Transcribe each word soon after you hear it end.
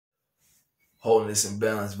Wholeness and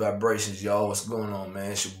balanced vibrations, y'all. What's going on,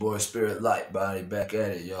 man? It's your boy Spirit Light Body back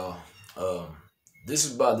at it, y'all. This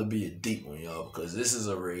is about to be a deep one, y'all, because this is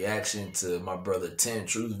a reaction to my brother Tim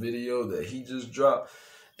Truth's video that he just dropped.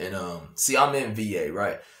 And see, I'm in VA,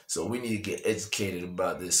 right? So we need to get educated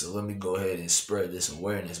about this. So let me go ahead and spread this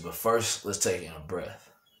awareness. But first, let's take in a breath.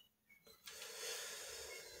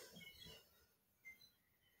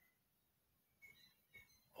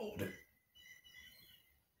 Hold it.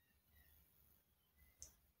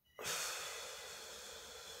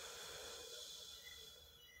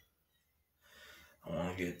 I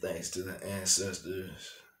want to give thanks to the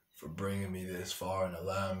ancestors for bringing me this far and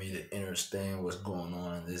allowing me to understand what's going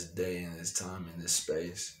on in this day and this time and this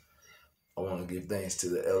space. I want to give thanks to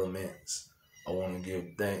the elements. I want to give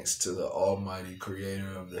thanks to the almighty creator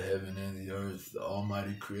of the heaven and the earth, the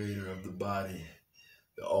almighty creator of the body,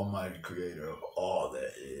 the almighty creator of all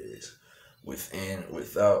that is, within,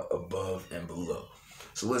 without, above, and below.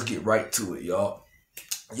 So let's get right to it, y'all.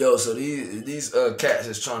 Yo, so these cats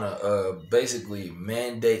is trying to basically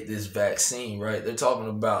mandate this vaccine, right? They're talking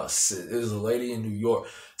about, there's a lady in New York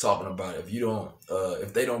talking about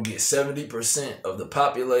if they don't get 70% of the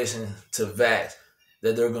population to vax,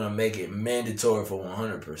 that they're gonna make it mandatory for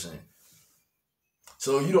 100%.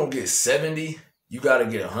 So if you don't get 70, you gotta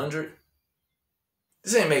get 100.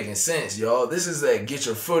 This ain't making sense, y'all. This is that get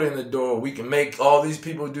your foot in the door. We can make all these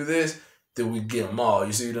people do this, then we get them all.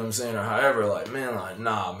 You see what I'm saying? Or however, like, man, like,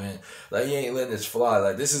 nah, man. Like, you ain't letting this fly.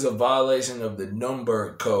 Like, this is a violation of the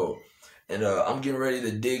Nuremberg Code. And I'm getting ready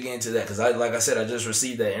to dig into that because, like I said, I just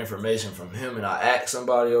received that information from him. And I asked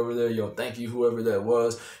somebody over there, yo, thank you, whoever that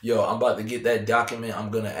was. Yo, I'm about to get that document. I'm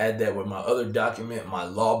going to add that with my other document, my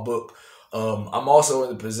law book. I'm also in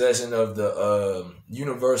the possession of the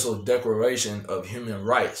Universal Declaration of Human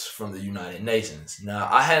Rights from the United Nations. Now,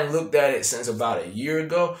 I hadn't looked at it since about a year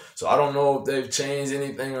ago, so I don't know if they've changed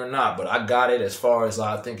anything or not, but I got it as far as,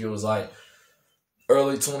 I think it was like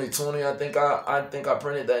early 2020. I think I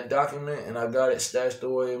printed that document and I got it stashed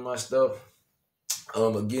away in my stuff.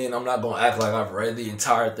 Again, I'm not going to act like I've read the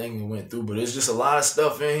entire thing and went through, but there's just a lot of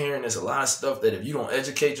stuff in here, and there's a lot of stuff that if you don't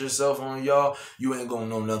educate yourself on, y'all, you ain't going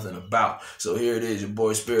to know nothing about. So here it is, your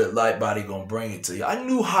boy Spirit Light Body going to bring it to you. I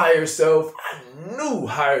knew higher self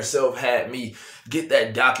had me get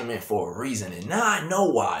that document for a reason, and now I know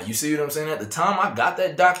why. You see what I'm saying? At the time I got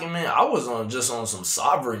that document, I was just on some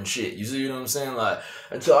sovereign shit. You see what I'm saying? Like,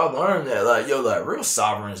 until I learned that, like, yo, like, real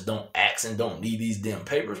sovereigns don't ask and don't need these damn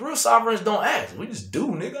papers. Real sovereigns don't ask. We just do,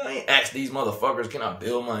 nigga. I ain't asked these motherfuckers, can I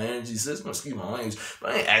build my energy system? Excuse my language,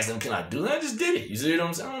 but I ain't asked them, can I do that? I just did it. You see what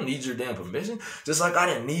I'm saying? I don't need your damn permission. Just like I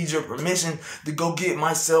didn't need your permission to go get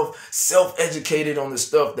myself self-educated on the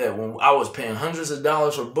stuff that when I was paying hundreds of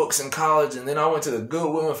dollars for books in college, and then I went to the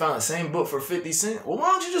Goodwill and found the same book for 50 cents. Well, why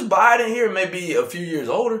don't you just buy it in here? Maybe a few years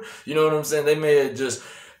older. You know what I'm saying? They may have just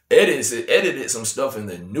edited some stuff in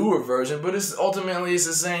the newer version, but ultimately it's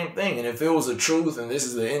the same thing. And if it was the truth and this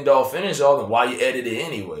is the end all finish all, then why you edit it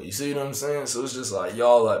anyway? You see what I'm saying? So it's just like,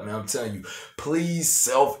 y'all, like, man, I'm telling you, please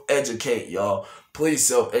self-educate, y'all. Please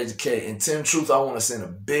self-educate. And Tim Truth, I want to send a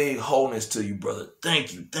big wholeness to you, brother.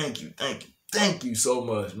 Thank you, thank you, thank you. Thank you so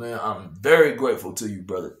much, man. I'm very grateful to you,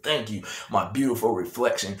 brother. Thank you. My beautiful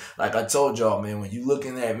reflection. Like I told y'all, man, when you look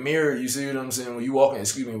in that mirror, you see what I'm saying? When you walk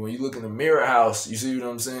in, when you look in the mirror house, you see what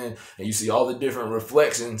I'm saying? And you see all the different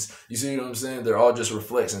reflections. You see what I'm saying? They're all just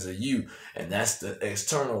reflections of you. And that's the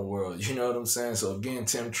external world. You know what I'm saying? So again,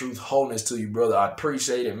 Tim Truth, wholeness to you, brother. I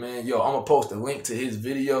appreciate it, man. Yo, I'm going to post a link to his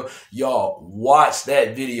video. Y'all, watch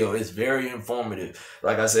that video. It's very informative.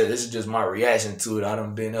 Like I said, this is just my reaction to it. I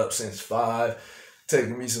done been up since 5.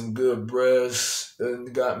 Taking me some good breaths, then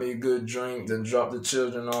got me a good drink, then dropped the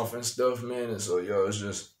children off and stuff, man. And so, yo, it's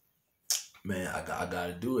just, man, I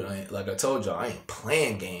gotta do it. Like I told y'all, I ain't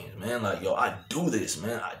playing games, man. Like, yo, I do this,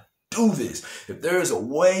 man. I do this. If there's a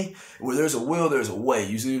way, where there's a will, there's a way.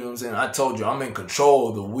 You see what I'm saying? I told you, I'm in control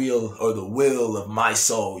of the wheel or the will of my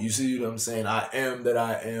soul. You see what I'm saying? I am that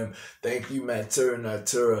I am. Thank you, Matura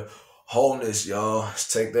Natura. Wholeness, y'all.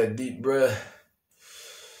 Let's take that deep breath.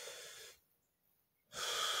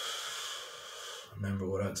 Remember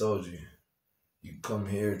what I told you. You come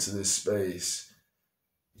here to this space,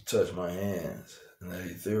 you touch my hands, and that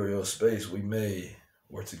ethereal space we made,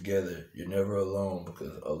 we're together. You're never alone,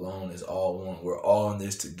 because alone is all one. We're all in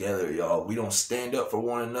this together, y'all. We don't stand up for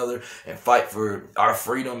one another and fight for our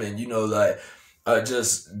freedom and, you know, like,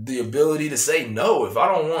 just the ability to say no. If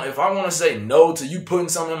I want to say no to you putting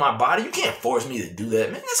something in my body, you can't force me to do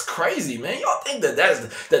that, man. That's crazy, man. Y'all think that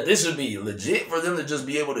this should be legit for them to just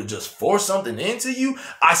be able to just force something into you?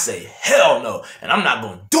 I say hell no, and I'm not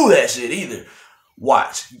gonna do that shit either.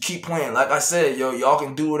 Watch. You keep playing. Like I said, yo, y'all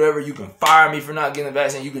can do whatever. You can fire me for not getting the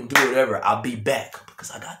vaccine. You can do whatever. I'll be back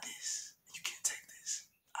because I got this. You can't take this.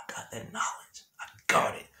 I got that knowledge. I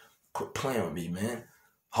got it. Quit playing with me, man.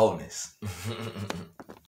 Wholeness.